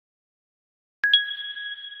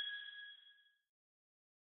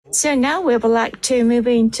So now we would like to move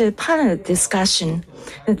into panel discussion.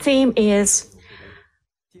 The theme is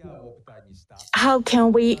how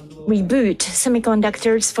can we reboot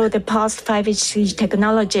semiconductors for the past 5G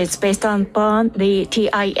technologies based on the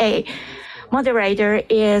TIA. Moderator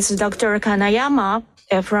is Dr. Kanayama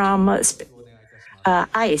from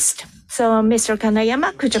AIST. So Mr.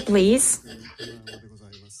 Kanayama, could you please?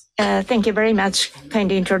 Thank you very much.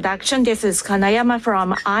 Kind introduction. This is Kanayama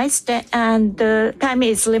from AIST, and the time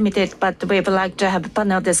is limited, but we would like to have a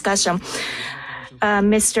panel discussion.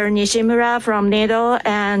 Mr. Nishimura from NIWA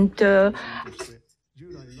and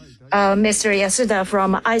Mr. Yasuda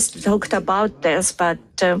from AIST talked about this, but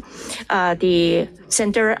the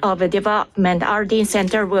Center of Development, RD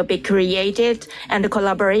Center, will be created and the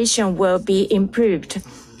collaboration will be improved.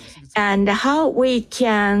 And how we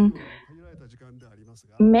can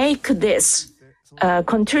make this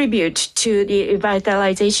contribute to the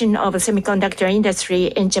revitalization of the semiconductor industry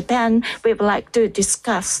in Japan, we would like to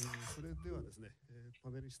discuss.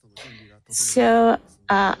 So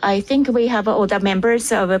I think we have all the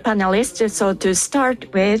members of a panelist. So to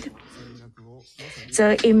start with,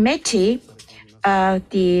 so in METI,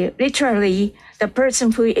 literally the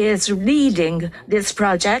person who is leading this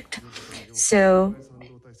project, so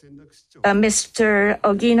Mr.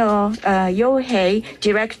 OGINO Yohei,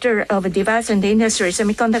 Director of Device and Industry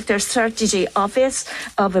Semiconductor Strategy Office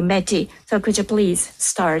of METI. So could you please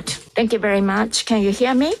start? Thank you very much. Can you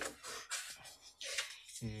hear me?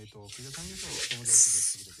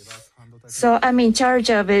 So I'm in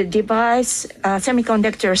charge of a device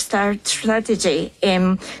semiconductor strategy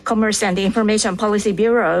in Commerce and Information Policy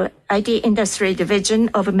Bureau, IT Industry Division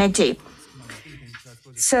of METI.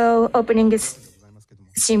 So opening is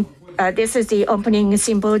this is the opening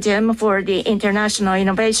symposium for the International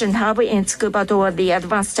Innovation Hub in Tsukuba toward the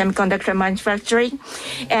advanced semiconductor manufacturing.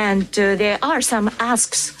 And there are some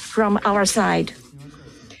asks from our side.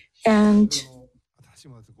 And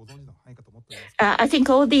I think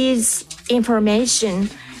all these information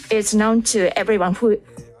is known to everyone who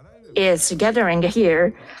is gathering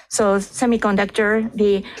here. So semiconductor,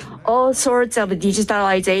 all sorts of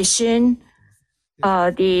digitalization,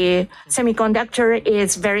 the semiconductor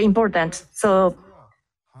is very important. So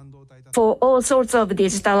for all sorts of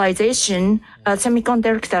digitalization, a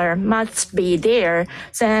semiconductor must be there.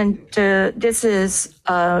 And this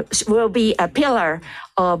will be a pillar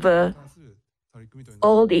of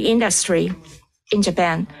all the industry in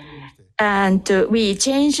Japan. And we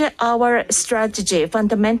change our strategy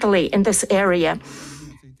fundamentally in this area.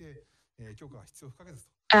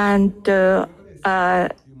 And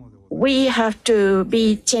we have to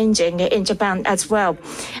be changing in Japan as well.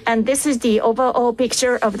 And this is the overall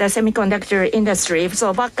picture of the semiconductor industry.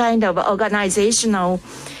 So what kind of organizational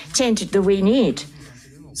change do we need?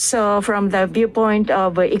 So from the viewpoint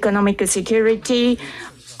of economic security,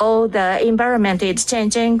 all the environment is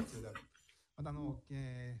changing.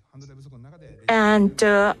 And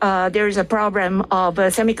there is a problem of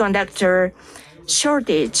semiconductor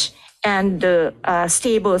shortage, and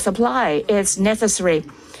stable supply is necessary.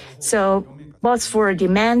 So both for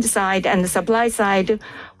demand side and the supply side,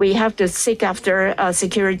 we have to seek after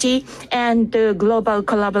security, and global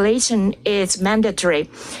collaboration is mandatory.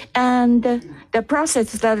 And the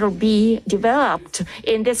process that will be developed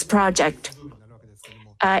in this project,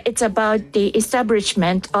 it's about the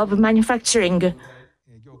establishment of manufacturing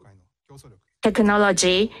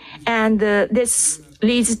technology, and this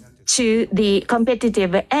leads to the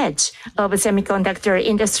competitive edge of the semiconductor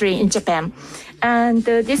industry in Japan. And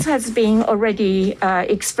this has been already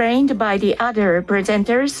explained by the other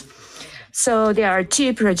presenters. So there are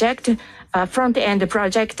two projects, front-end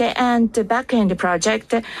project and back-end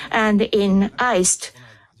project. And in AIST,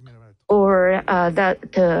 or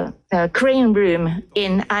the clean room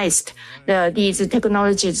in AIST, these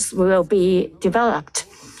technologies will be developed.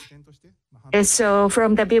 So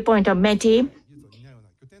from the viewpoint of METI,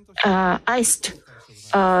 AIST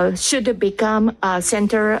should become a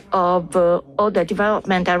center of all the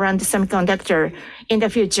development around the semiconductor in the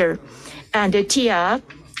future. And TIA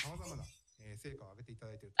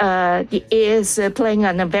is playing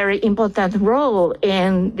a very important role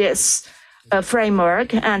in this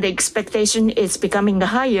framework, and the expectation is becoming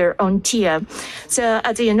higher on TIA. So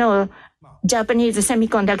as you know, Japanese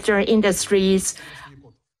semiconductor industries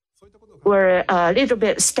were a little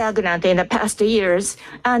bit stagnant in the past years,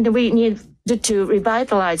 and we need to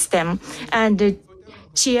revitalize them. And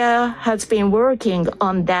TIA has been working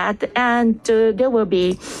on that, and they will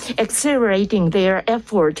be accelerating their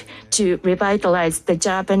effort to revitalize the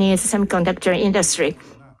Japanese semiconductor industry.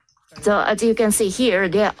 So as you can see here,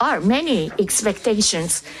 there are many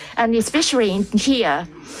expectations, and especially in here,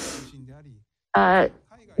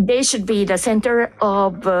 they should be the center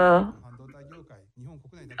of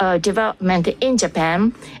development in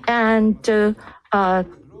Japan, and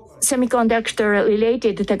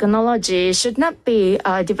semiconductor-related technology should not be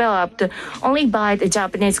developed only by the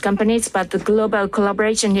Japanese companies, but the global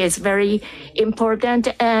collaboration is very important,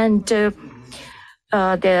 and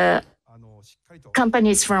the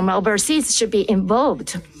companies from overseas should be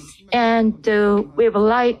involved. And we would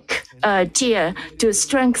like TIA to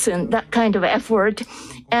strengthen that kind of effort,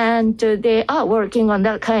 and they are working on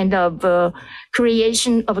that kind of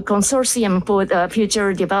creation of a consortium for the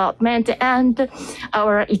future development, and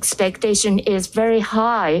our expectation is very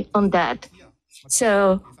high on that.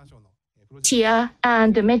 So TIA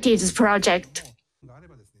and METI's project.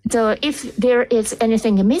 So if there is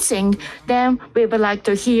anything missing, then we would like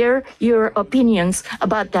to hear your opinions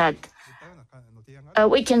about that.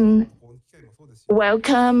 We can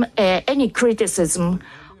welcome any criticism,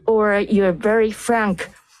 or your very frank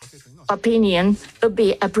opinion would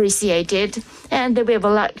be appreciated, and we would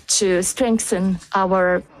like to strengthen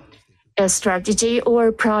our strategy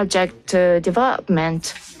or project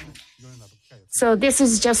development. So this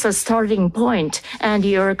is just a starting point, and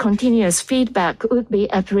your continuous feedback would be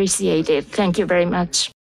appreciated. Thank you very much.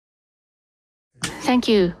 Thank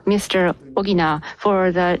you, Mr. Ogina,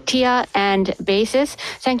 for the TIA and basis.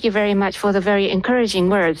 Thank you very much for the very encouraging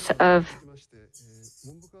words of.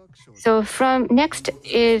 So from next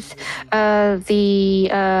is Mr.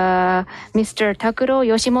 Takuro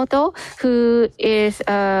Yoshimoto, who is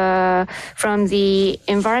from the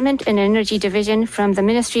Environment and Energy Division from the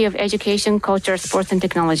Ministry of Education, Culture, Sports and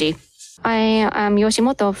Technology. I am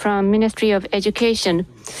Yoshimoto from Ministry of Education,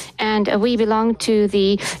 and we belong to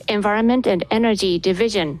the Environment and Energy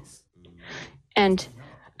Division. And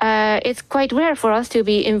it's quite rare for us to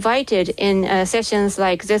be invited in sessions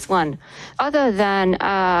like this one. Other than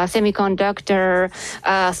semiconductor,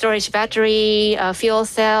 storage battery, fuel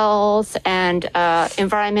cells, and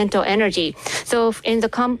environmental energy. So in the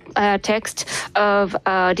context of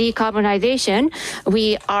decarbonization,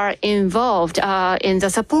 we are involved in the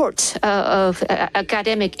support of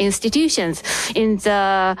academic institutions in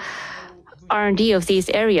the R&D of these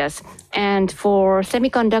areas. And for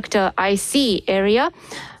semiconductor IC area,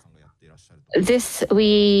 this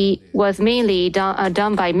was mainly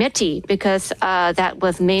done by METI, because that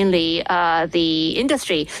was mainly the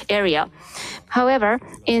industry area. However,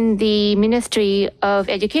 in the Ministry of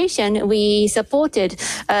Education, we supported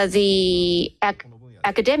the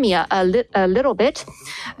academia a little bit,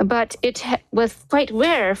 but it was quite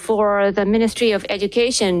rare for the Ministry of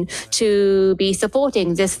Education to be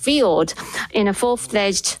supporting this field in a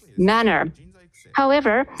full-fledged manner.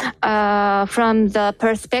 However, from the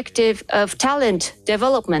perspective of talent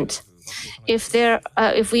development, if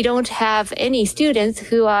we don't have any students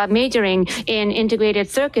who are majoring in integrated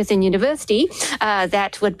circuits in university,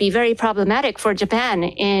 that would be very problematic for Japan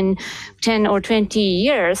in 10 or 20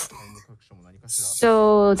 years.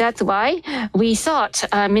 So that's why we thought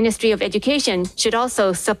Ministry of Education should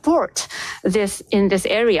also support this in this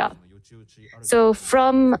area. So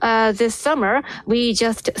from this summer, we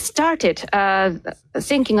just started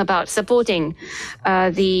thinking about supporting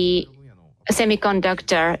the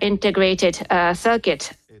semiconductor integrated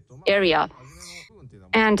circuit area.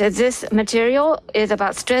 And this material is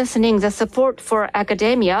about strengthening the support for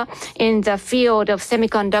academia in the field of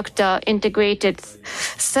semiconductor integrated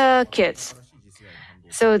circuits.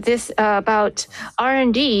 So this about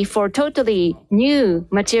R&D for totally new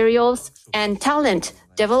materials and talent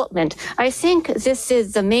development. I think this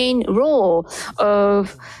is the main role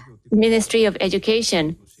of Ministry of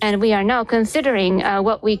Education, and we are now considering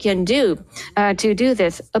what we can do to do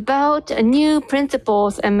this. About new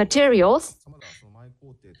principles and materials,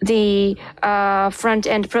 the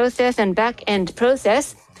front-end process and back-end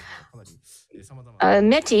process,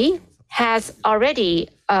 METI has already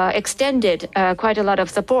extended quite a lot of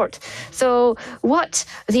support. So what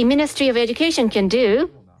the Ministry of Education can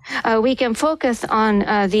do, we can focus on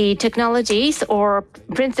the technologies or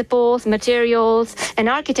principles, materials, and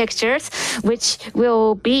architectures, which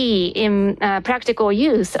will be in practical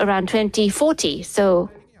use around 2040. So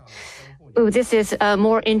this is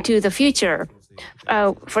more into the future.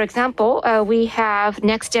 For example, we have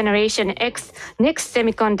next generation next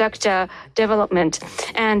semiconductor development,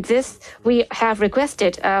 and this we have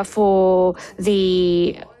requested for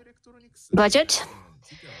the budget.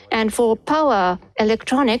 And for power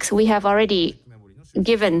electronics, we have already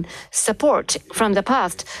given support from the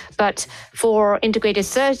past, but for integrated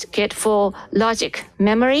circuit, for logic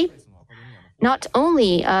memory, not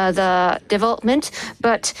only the development,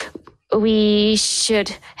 but we should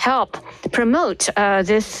help promote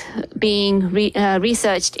this being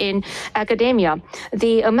researched in academia.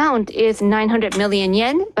 The amount is 900 million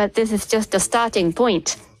yen, but this is just a starting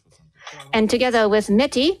point. And together with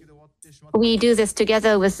METI, we do this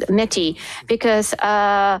together with METI because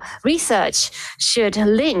research should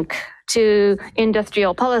link to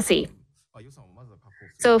industrial policy.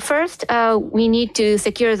 So first, we need to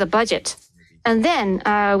secure the budget. And then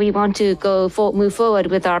we want to move forward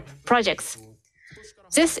with our projects.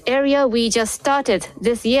 This area we just started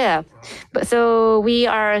this year, so we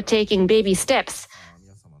are taking baby steps.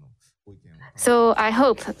 So I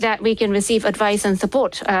hope that we can receive advice and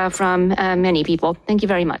support from many people. Thank you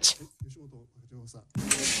very much.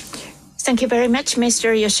 Thank you very much,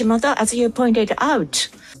 Mr. Yoshimoto. As you pointed out,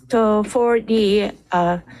 so for the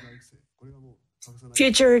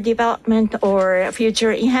future development or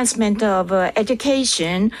future enhancement of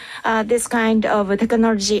education, this kind of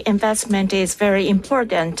technology investment is very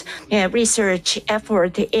important. Research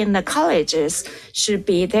effort in the colleges should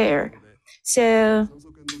be there. So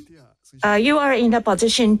you are in a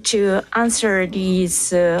position to answer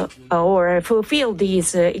these or fulfill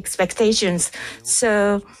these expectations.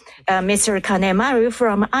 So Mr. KANEMARU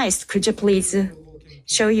from AIST, could you please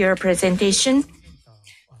show your presentation?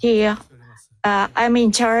 Here. I'm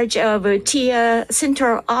in charge of TIA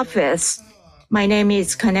Central Office. My name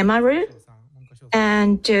is KANEMARU,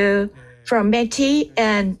 and from METI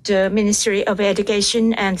and Ministry of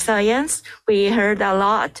Education and Science, we heard a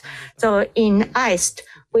lot. So in AIST,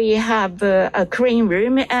 we have a clean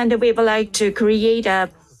room, and we would like to create a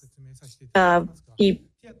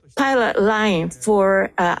pilot line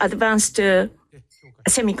for advanced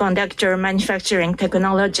semiconductor manufacturing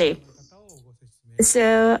technology.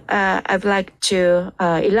 So I'd like to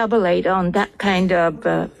elaborate on that kind of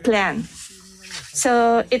plan.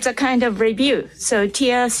 So it's a kind of review. So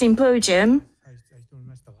TIA Symposium,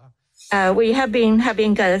 we have been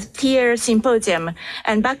having a TIA Symposium,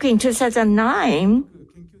 and back in 2009,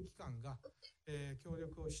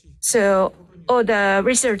 so all the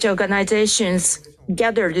research organizations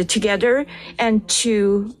gathered together and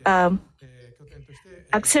to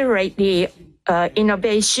accelerate the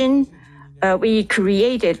innovation, we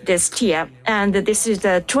created this TIA, and this is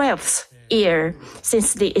the 12th year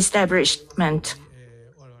since the establishment.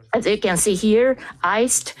 As you can see here,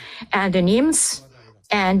 AIST and NIMS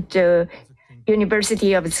and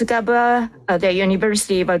University of Tsukuba, the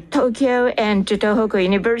University of Tokyo, and Tohoku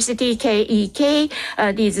University, KEK.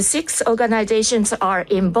 These 6 organizations are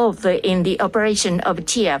involved in the operation of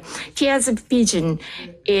TIA. TIA's vision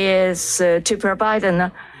is to provide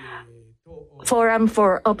an forum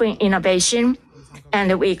for open innovation,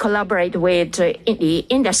 and we collaborate with the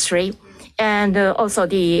industry and also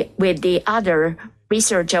with the other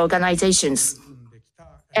research organizations.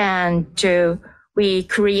 And we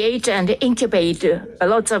create and incubate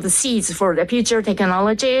lots of seeds for the future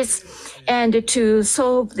technologies, and to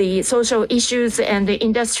solve the social issues and the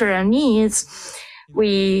industrial needs,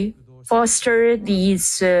 we foster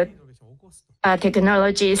these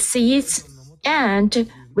technology seeds, and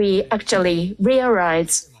we actually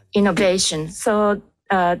realize innovation. So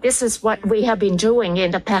this is what we have been doing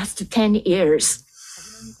in the past 10 years.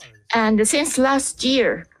 And since last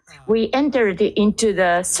year, we entered into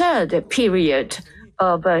the 3rd period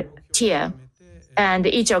of TIA, and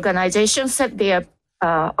each organization set their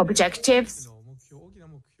objectives.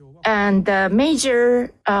 And the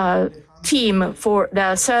major theme for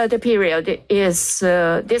the 3rd period is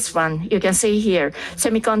this one. You can see here,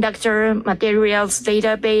 semiconductor materials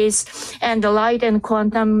database and the light and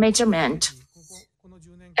quantum measurement.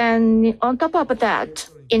 And on top of that,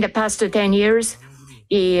 in the past 10 years,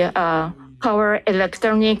 the power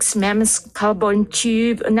electronics, MEMS, carbon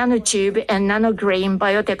tube, nanotube, and nanograin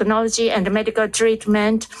biotechnology and medical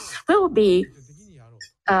treatment will be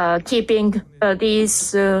keeping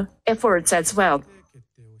these efforts as well.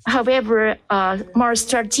 However, more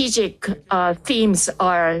strategic themes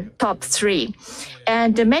are top 3.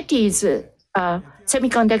 And METI's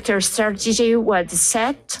semiconductor strategy was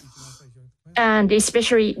set, and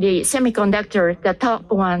especially the semiconductor, the top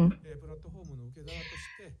one.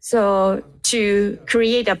 So to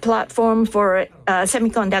create a platform for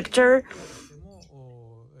semiconductor,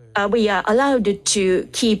 we are allowed to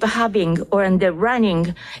keep having or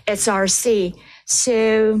running SRC.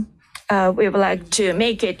 So we would like to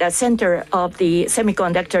make it the center of the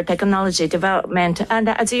semiconductor technology development. And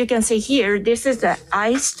as you can see here, this is the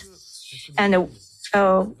AIST, and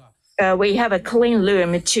we have a clean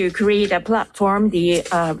room to create a platform, the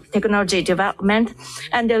technology development,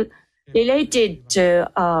 and related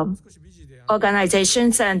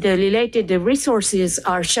organizations and the related resources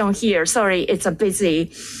are shown here. Sorry, it's a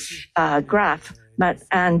busy graph.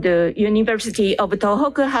 And the University of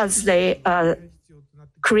Tohoku has the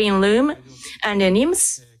Korean Loom and the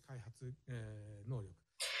NIMS.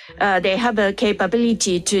 They have a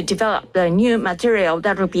capability to develop the new material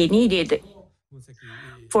that will be needed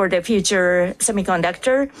for the future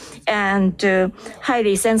semiconductor, and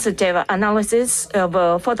highly sensitive analysis of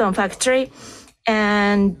a photon factory,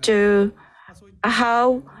 and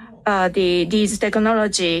how these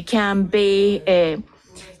technology can be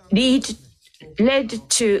led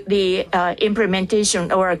to the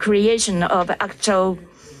implementation or creation of actual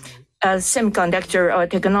semiconductor or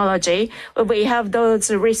technology. We have those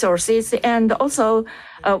resources, and also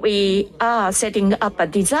we are setting up a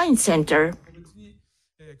design center.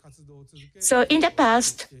 So in the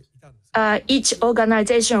past, each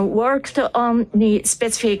organization worked on the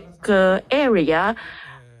specific area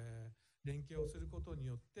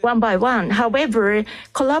one by one. However,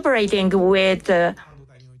 collaborating with the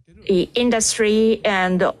industry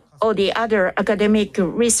and all the other academic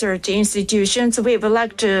research institutions, we would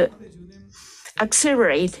like to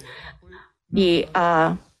accelerate the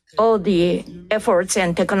all the efforts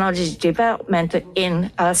and technology development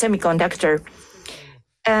in semiconductor.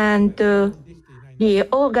 And the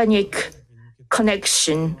organic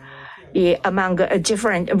connection among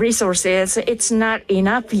different resources, it's not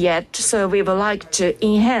enough yet. So we would like to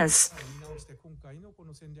enhance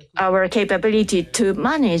our capability to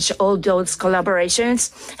manage all those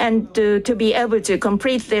collaborations, and to be able to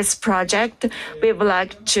complete this project, we would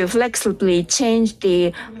like to flexibly change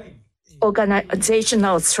the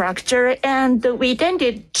organizational structure, and we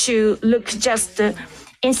tended to look just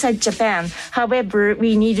inside Japan. However,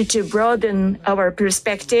 we needed to broaden our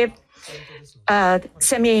perspective.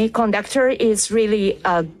 Semiconductor is really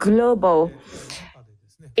a global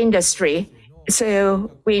industry,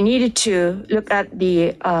 so we needed to look at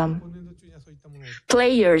the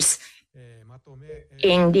players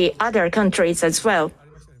in the other countries as well.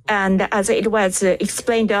 And as it was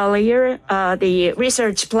explained earlier, the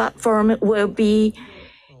research platform will be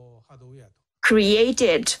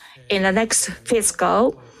created in the next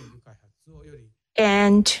fiscal,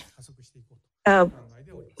 and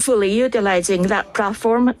fully utilizing that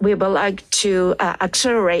platform, we would like to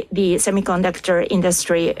accelerate the semiconductor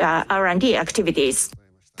industry R&D activities.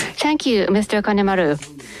 Thank you, Mr. Kanemaru.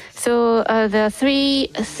 So the three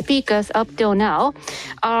speakers up till now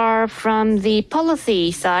are from the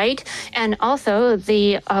policy side and also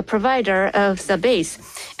the provider of the base.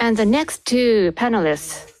 And the next two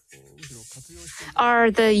panelists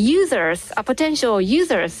are the users, potential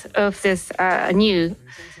users of this new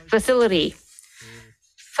facility.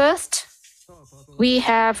 First, we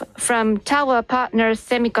have from Tower Partners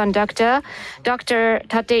Semiconductor, Dr.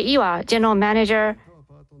 TATEIWA, General Manager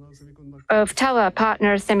of Tower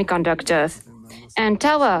Partners Semiconductors. And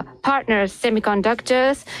Tower Partners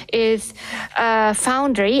Semiconductors is a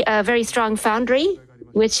foundry, a very strong foundry,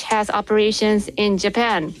 which has operations in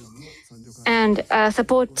Japan, and a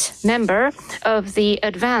support member of the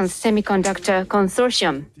Advanced Semiconductor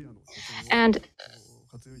Consortium.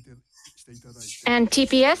 And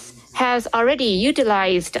TPS has already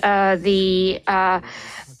utilized the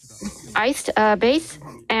AIST base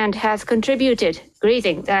and has contributed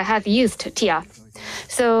has used TIA.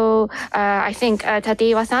 So I think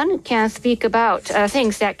Tateiwa-san can speak about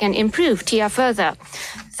things that can improve TIA further.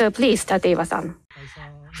 So please, Tateiwa-san.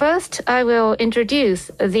 First, I will introduce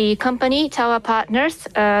the company, Tower Partners,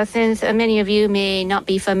 since many of you may not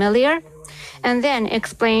be familiar, and then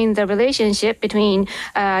explain the relationship between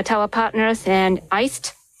Tower Partners and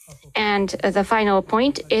AIST. And the final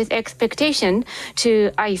point is expectation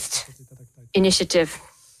to AIST initiative.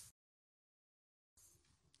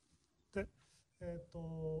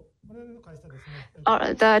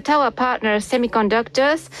 The Tower Partners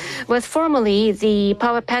Semiconductors was formerly the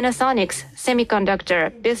Panasonic's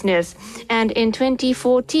semiconductor business, and in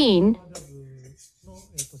 2014,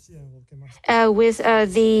 with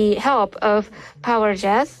the help of Tower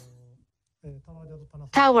Jazz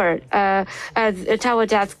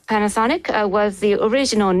Panasonic was the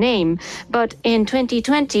original name, but in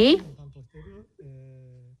 2020,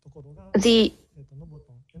 the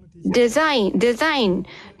design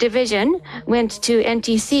division went to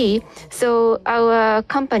NTC, so our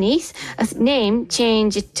company's name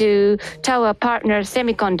changed to Tower Partners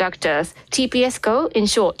Semiconductors, TPSCo in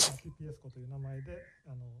short.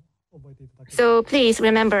 So please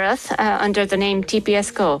remember us under the name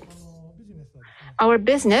TPSCo. Our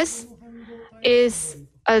business is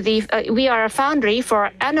we are a foundry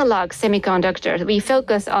for analog semiconductors. We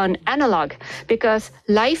focus on analog because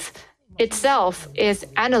life itself is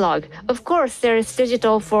analog. Of course, there is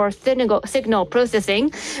digital for signal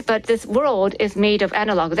processing, but this world is made of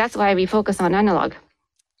analog. That's why we focus on analog.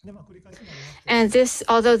 And this,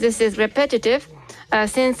 although this is repetitive,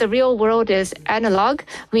 since the real world is analog,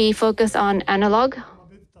 we focus on analog.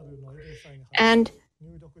 And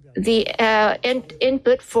the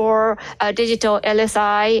input for digital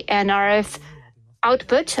LSI and RF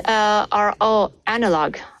output are all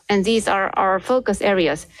analog. And these are our focus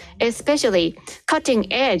areas, especially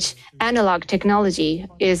cutting edge analog technology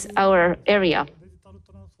is our area.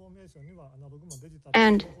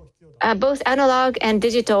 And both analog and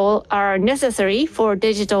digital are necessary for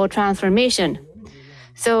digital transformation.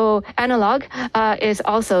 So analog is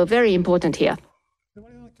also very important here.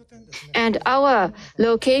 And our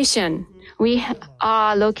location, we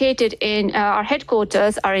are located in, our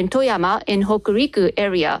headquarters are in Toyama in Hokuriku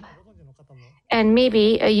area. And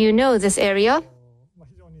maybe you know this area.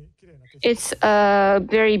 It's a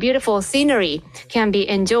very beautiful scenery, can be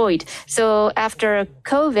enjoyed. So after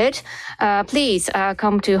COVID, please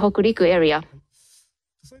come to Hokuriku area.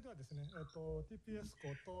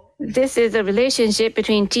 This is a relationship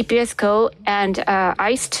between TPSCo and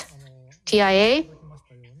AIST, TIA.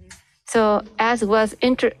 So as was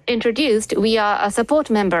introduced, we are a support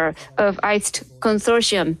member of AIST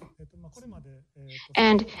consortium.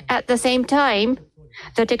 And at the same time,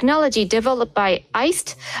 the technology developed by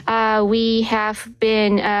AIST, we have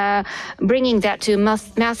been bringing that to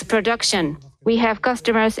mass production. We have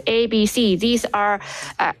customers A, B, C. These are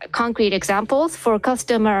concrete examples. For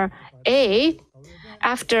customer A,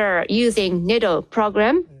 after using NIDO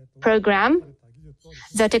program,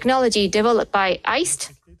 the technology developed by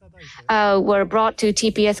AIST were brought to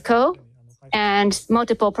TPSCo, and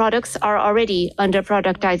multiple products are already under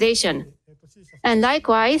productization. And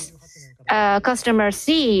likewise, customer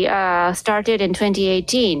C started in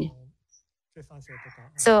 2018.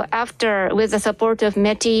 So after, with the support of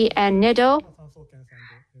METI and NIDO,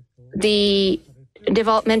 the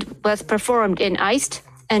development was performed in AIST,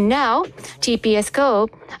 and now TPSCo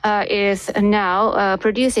is now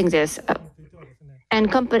producing this. And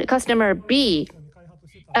customer B,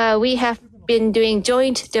 we have been doing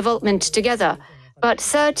joint development together, but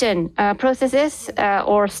certain processes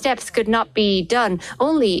or steps could not be done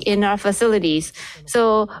only in our facilities.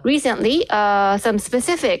 So recently, some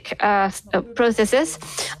specific processes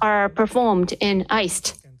are performed in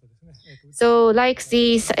AIST. So like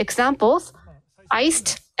these examples,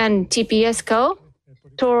 AIST and TPSCo,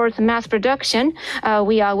 towards mass production,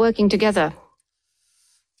 we are working together.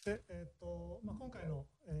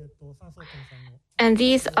 And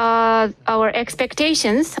these are our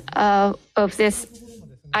expectations of this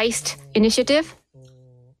AIST initiative.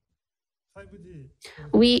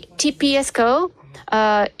 TPSCo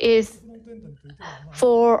is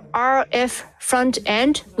for RF front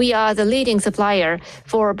end. We are the leading supplier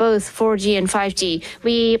for both 4G and 5G.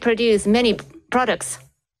 We produce many products.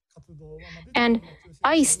 And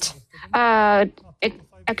AIST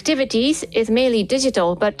activities is mainly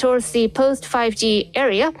digital, but towards the post-5G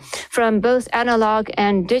area, from both analog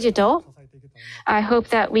and digital, I hope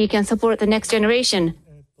that we can support the next generation.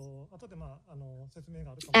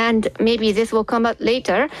 And maybe this will come up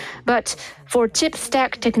later, but for chip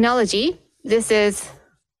stack technology, this is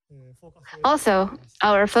also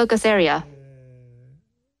our focus area.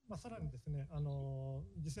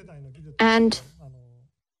 And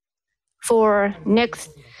for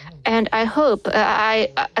next, and I hope,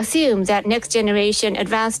 I assume that next generation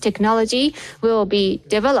advanced technology will be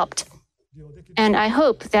developed. And I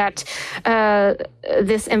hope that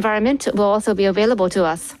this environment will also be available to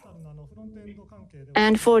us.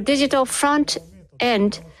 And for digital front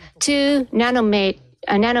end, 2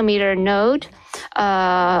 nanometer node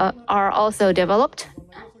are also developed.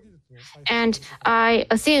 And I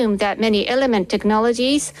assume that many element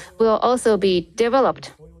technologies will also be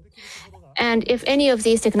developed. And if any of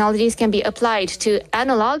these technologies can be applied to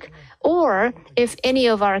analog, or if any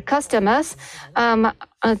of our customers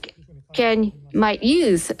might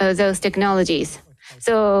use those technologies.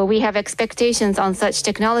 So we have expectations on such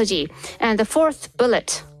technology. And the fourth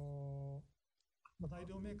bullet,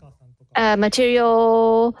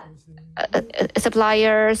 material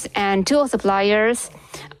suppliers and tool suppliers.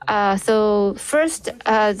 So first,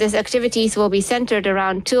 these activities will be centered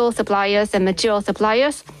around tool suppliers and material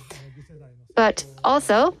suppliers. But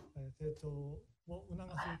also,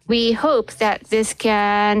 we hope that this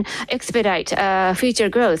can expedite future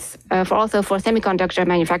growth also for semiconductor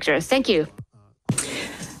manufacturers. Thank you.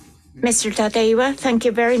 Mr. TATEIWA, thank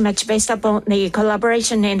you very much. Based upon the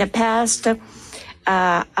collaboration in the past,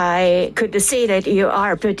 I could see that you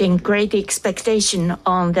are putting great expectation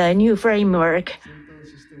on the new framework.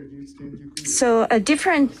 So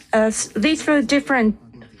these different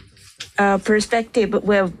perspective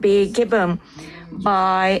will be given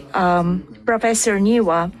by Professor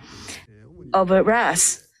NIWA of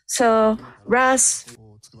RaaS. So RaaS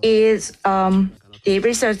is the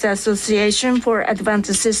Research Association for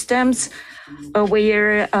Advanced Systems,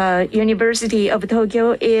 where University of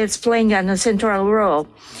Tokyo is playing a central role.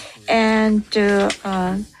 And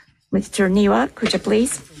Mr. NIWA, could you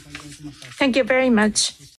please? Thank you very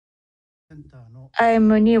much. I'm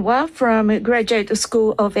NIWA from Graduate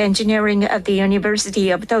School of Engineering at the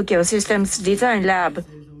University of Tokyo Systems Design Lab.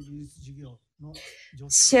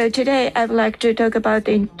 So today I'd like to talk about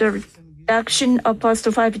the introduction of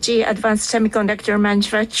post-5G advanced semiconductor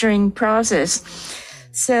manufacturing process.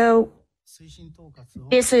 So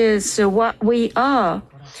this is what we are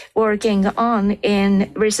working on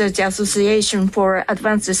in Research Association for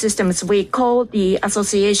Advanced Systems. We call the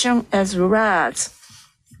association as RaaS.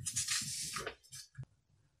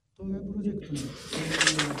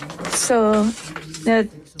 So the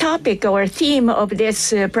topic or theme of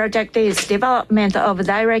this project is development of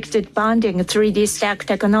directed bonding 3D stack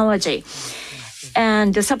technology.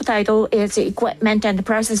 And the subtitle is Equipment and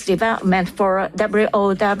Process Development for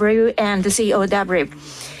WOW and COW.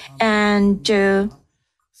 And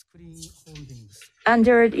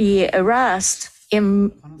under the RaaS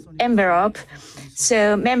envelope,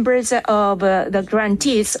 so members of the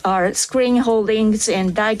grantees are Screen Holdings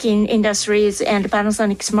and Daikin Industries and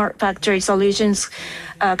Panasonic Smart Factory Solutions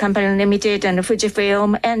Company Limited and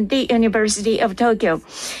Fujifilm and the University of Tokyo.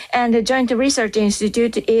 And the Joint Research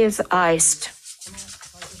Institute is AIST.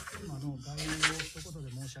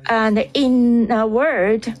 And in a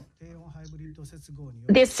word,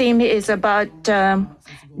 this theme is about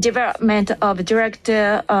development of direct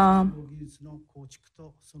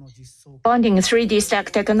bonding 3D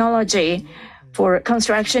stack technology for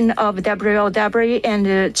construction of WOW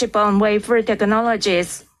and chip-on-wafer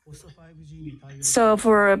technologies. So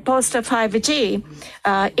for post-5G,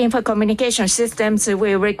 info communication systems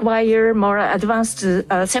will require more advanced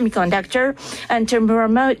semiconductor, and to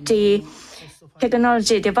promote the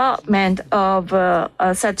technology development of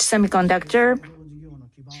such semiconductor,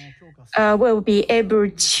 will be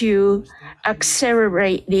able to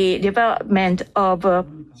accelerate the development of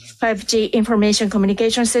 5G information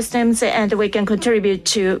communication systems, and we can contribute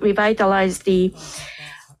to revitalize the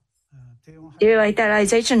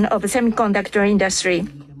revitalization of the semiconductor industry.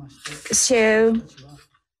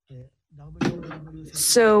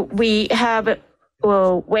 So we have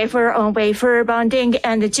wafer-on-wafer bonding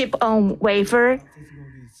and chip-on-wafer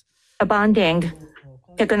bonding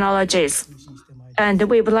technologies. And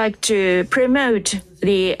we would like to promote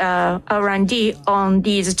the R&D on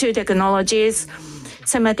these two technologies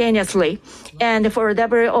simultaneously. And for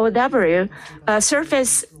WOW,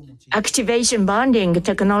 surface activation bonding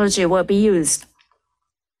technology will be used.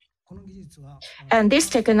 And this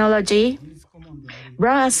technology,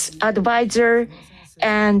 RaaS advisor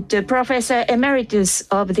and Professor Emeritus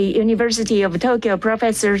of the University of Tokyo,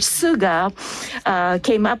 Professor Suga,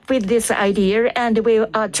 came up with this idea, and we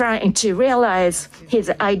are trying to realize his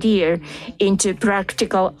idea into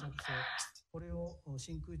practical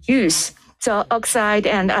use. So oxide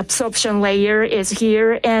and absorption layer is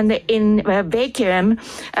here, and in vacuum,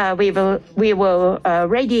 we will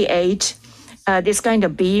radiate this kind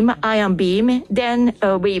of beam, ion beam. Then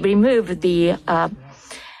we remove the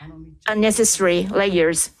unnecessary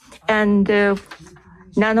layers, and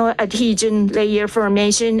nano adhesion layer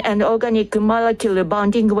formation and organic molecular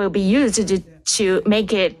bonding will be used to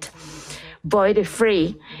make it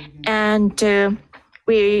void-free. And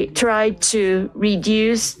we try to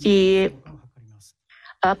reduce the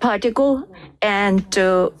particle, and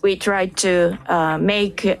we try to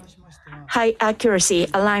make high accuracy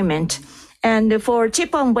alignment. And for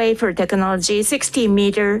chip-on-wafer technology, 60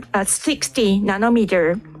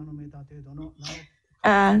 nanometer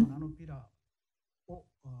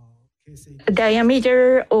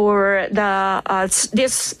diameter, or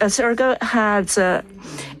this circle has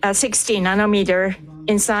 60 nanometer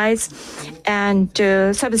in size, and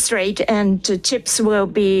substrate and chips will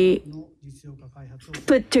be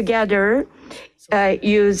put together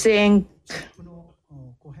using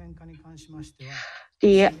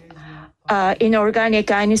the inorganic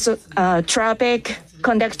anisotropic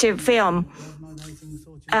conductive film.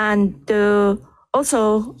 And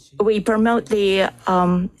also, we promote the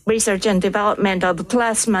research and development of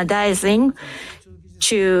plasma dicing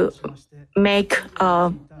to make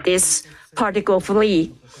this particle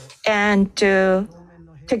free. And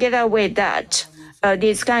together with that,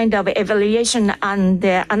 this kind of evaluation and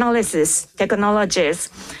analysis technologies.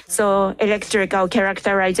 So electrical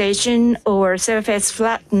characterization or surface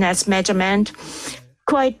flatness measurement,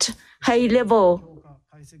 quite high level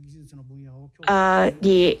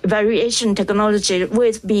the variation technology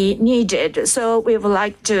would be needed. So we would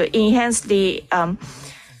like to enhance the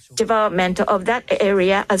development of that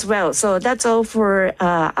area as well. So that's all for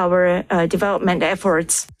our development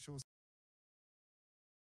efforts.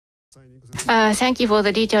 Thank you for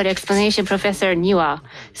the detailed explanation, Professor NIWA.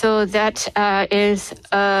 So that is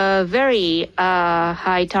a very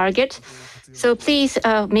high target. So please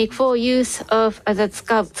make full use of the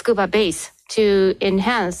Tsukuba base to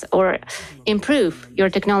enhance or improve your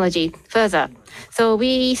technology further. So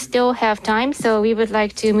we still have time, so we would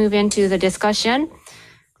like to move into the discussion.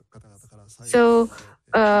 So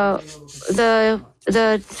the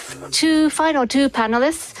final two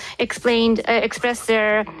panelists expressed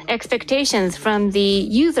their expectations from the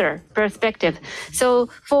user perspective. So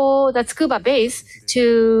for the Tsukuba base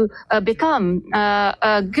to become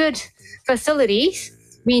a good facility,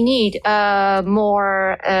 we need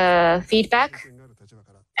more feedback.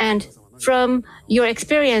 And from your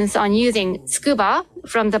experience on using Tsukuba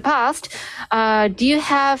from the past, do you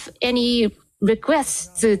have any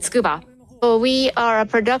requests to Tsukuba? So we are a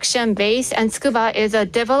production base and Tsukuba is a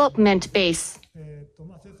development base.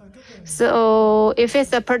 So if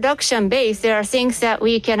it's a production base, there are things that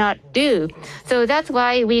we cannot do. So that's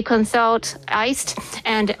why we consult AIST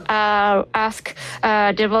and ask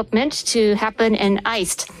development to happen in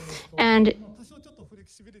AIST. And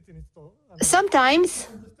sometimes,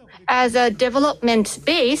 as a development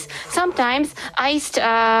base, sometimes AIST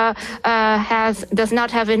does not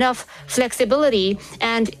have enough flexibility.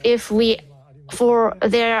 And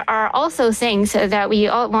there are also things that we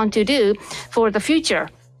all want to do for the future.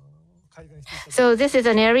 So this is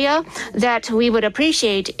an area that we would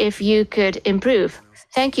appreciate if you could improve.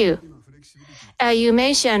 Thank you. You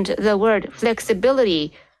mentioned the word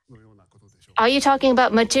flexibility. Are you talking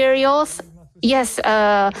about materials? Yes,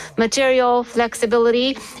 material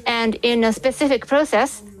flexibility, and in a specific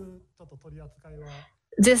process,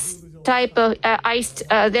 this type of AIST,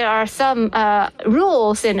 there are some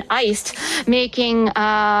rules in AIST making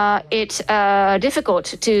it difficult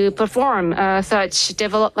to perform such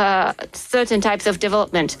certain types of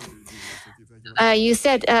development. You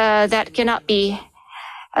said that cannot be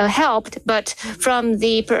helped, but from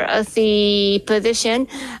the position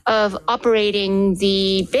of operating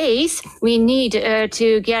the base, we need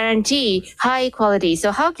to guarantee high quality.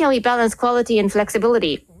 So how can we balance quality and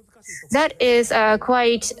flexibility? That is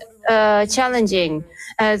quite challenging.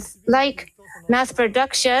 Like mass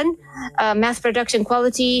production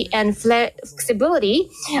quality and flexibility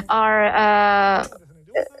are,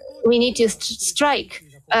 we need to strike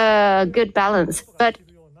a good balance. But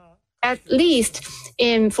at least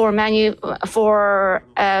for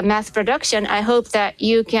mass production, I hope that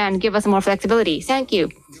you can give us more flexibility. Thank you.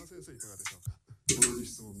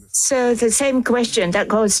 So the same question that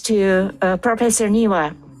goes to Professor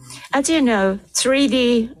NIWA. As you know,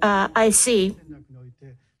 3D IC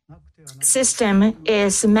system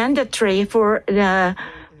is mandatory for the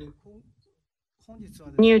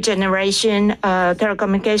new generation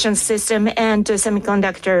telecommunication system and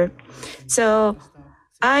semiconductor. So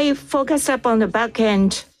I focus upon the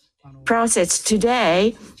back-end process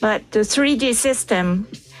today, but the 3D system,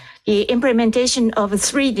 the implementation of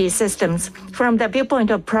 3D systems from the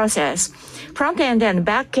viewpoint of process, front-end and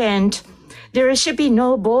back-end, there should be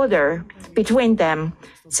no border between them.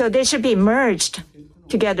 So they should be merged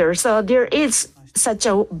together. So there is such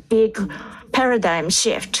a big paradigm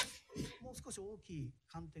shift.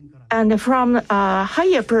 And from a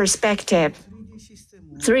higher perspective,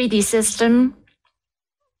 3D system,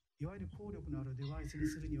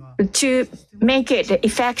 to make it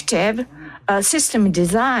effective, system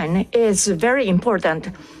design is very important.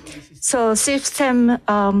 So system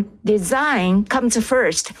design comes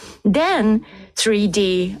first, then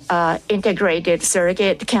 3D integrated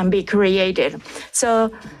circuit can be created.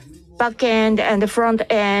 So back end and the front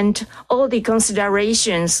end, all the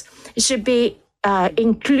considerations should be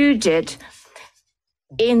included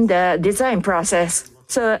in the design process.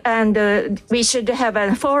 So, and we should have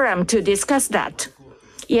a forum to discuss that.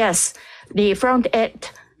 Yes, the front end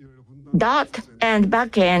dot and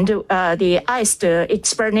back end, the AIST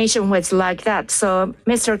explanation was like that. So,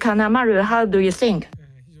 Mr. KANEMARU, how do you think?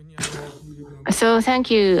 So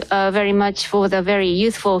thank you very much for the very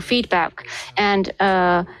useful feedback. And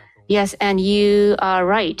yes, and you are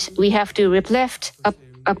right. We have to reflect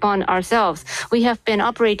upon ourselves. We have been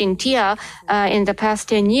operating TIA in the past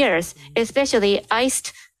 10 years, especially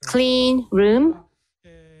AIST clean room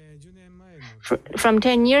from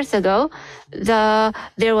 10 years ago,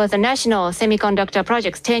 there was a national semiconductor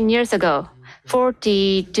project 10 years ago.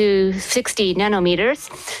 40 to 60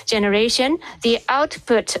 nanometers generation. The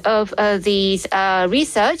output of these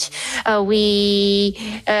research,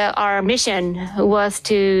 our mission was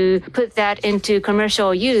to put that into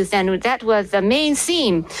commercial use, and that was the main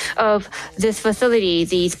theme of this facility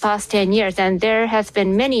these past 10 years. And there has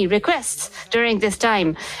been many requests during this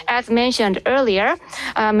time. As mentioned earlier,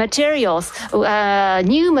 materials,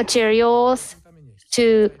 new materials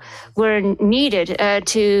were needed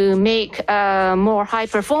to make more high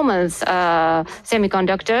performance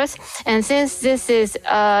semiconductors. And since this is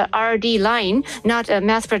a RD line, not a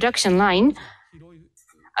mass production line,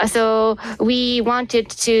 so we wanted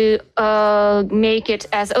to make it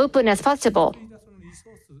as open as possible.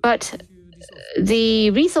 But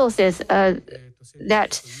the resources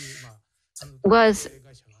that was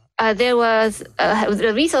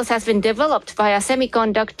the resource has been developed by a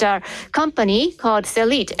semiconductor company called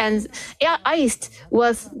Selit, and AIST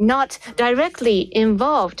was not directly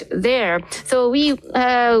involved there. So we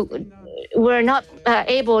were not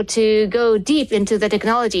able to go deep into the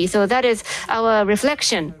technology. So that is our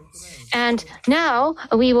reflection. And now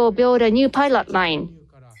we will build a new pilot line.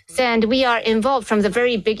 And we are involved from the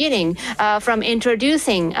very beginning, from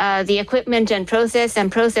introducing the equipment and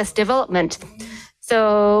process development.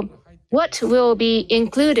 So what will be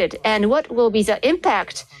included and what will be the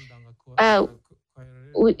impact?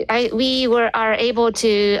 We are able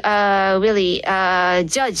to really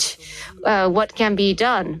judge what can be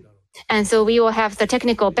done. And so we will have the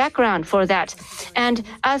technical background for that. And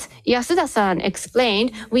as Yasuda-san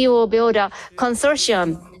explained, we will build a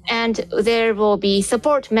consortium, and there will be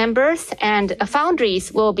support members, and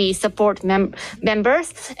foundries will be support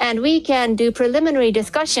members, and we can do preliminary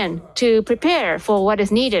discussion to prepare for what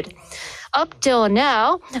is needed. Up till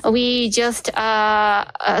now, we just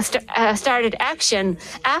started action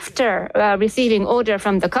after receiving order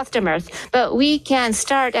from the customers, but we can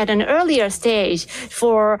start at an earlier stage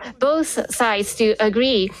for both sides to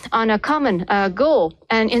agree on a common goal.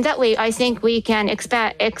 And in that way, I think we can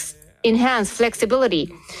enhance flexibility.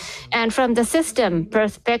 And from the system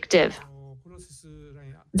perspective,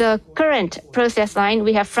 the current process line,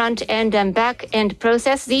 we have front end and back end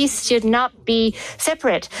process. These should not be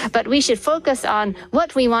separate, but we should focus on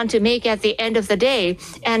what we want to make at the end of the day.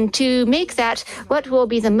 And to make that, what will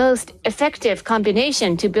be the most effective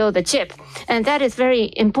combination to build the chip. And that is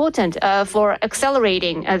very important for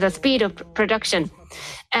accelerating the speed of production.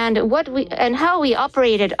 And how we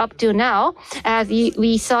operated up to now, as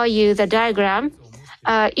we saw the diagram,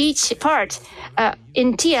 each part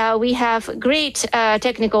in TIA, we have great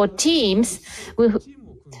technical teams,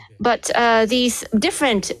 but these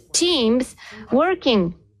different teams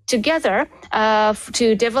working together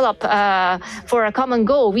to develop for a common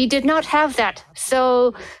goal. We did not have that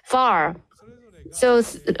so far. So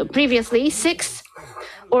previously, 6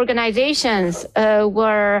 organizations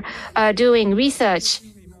were doing research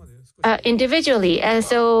individually, and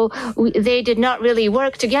so they did not really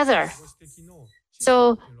work together.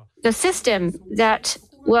 So the system that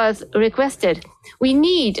was requested, we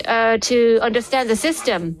need to understand the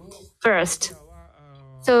system first.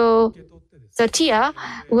 So the TIA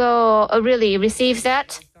will really receive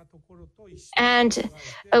that. And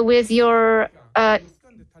with your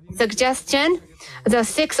suggestion, the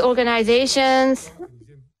 6 organizations,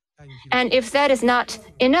 and if that is not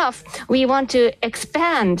enough, we want to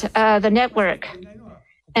expand the network.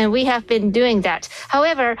 And we have been doing that.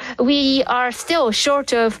 However, we are still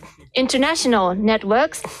short of international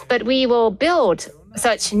networks, but we will build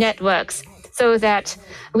such networks so that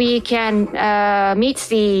we can meet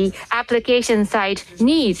the application side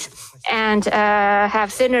needs and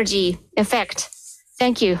have synergy effect.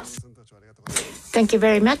 Thank you. Thank you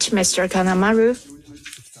very much, Mr. Kanemaru.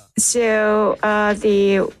 So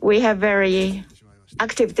we have very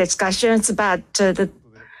active discussions, but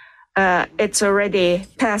it's already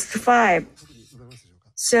past 5.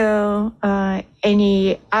 So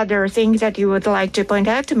any other thing that you would like to point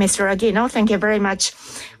out to Mr. Ogino? Thank you very much.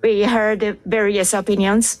 We heard various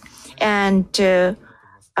opinions, and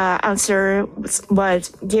answer was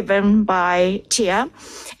given by TIA.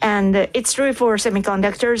 And it's true for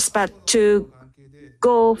semiconductors, but to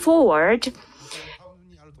go forward,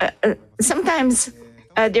 sometimes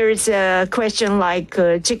there is a question like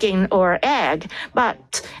chicken or egg,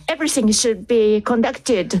 but everything should be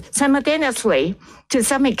conducted simultaneously to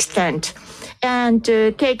some extent. And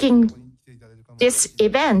taking this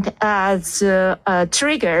event as a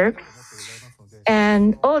trigger,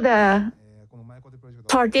 and all the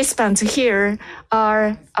participants here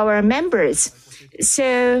are our members.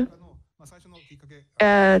 So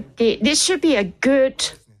this should be a good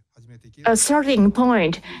starting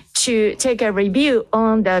point to take a review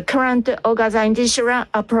on the current organizational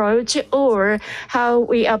approach or how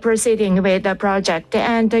we are proceeding with the project.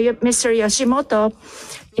 And Mr. Yoshimoto,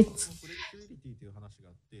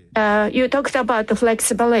 you talked about the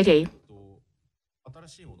flexibility.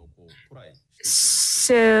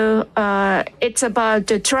 So it's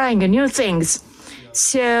about trying new things.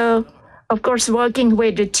 So, of course, working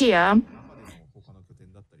with the TIA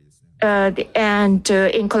and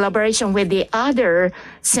in collaboration with the other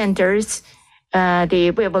centers,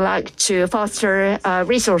 we would like to foster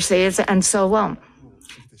resources and so on.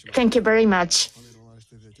 Thank you very much.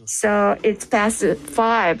 So it's past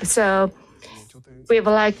 5. So we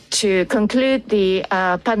would like to conclude the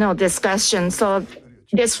panel discussion. So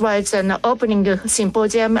this was an opening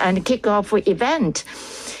symposium and kickoff event.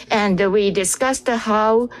 And we discussed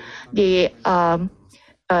how the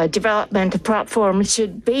development platform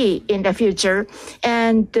should be in the future.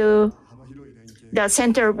 And the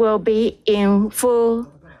center will be in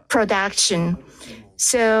full production.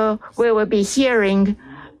 So we will be hearing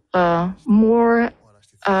more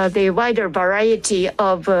the wider variety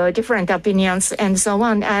of different opinions and so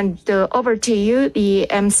on. And over to you,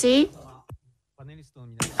 the MC.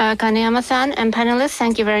 Kanayama-san and panelists,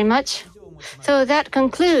 thank you very much. So that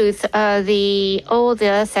concludes all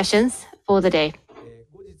the sessions for the day.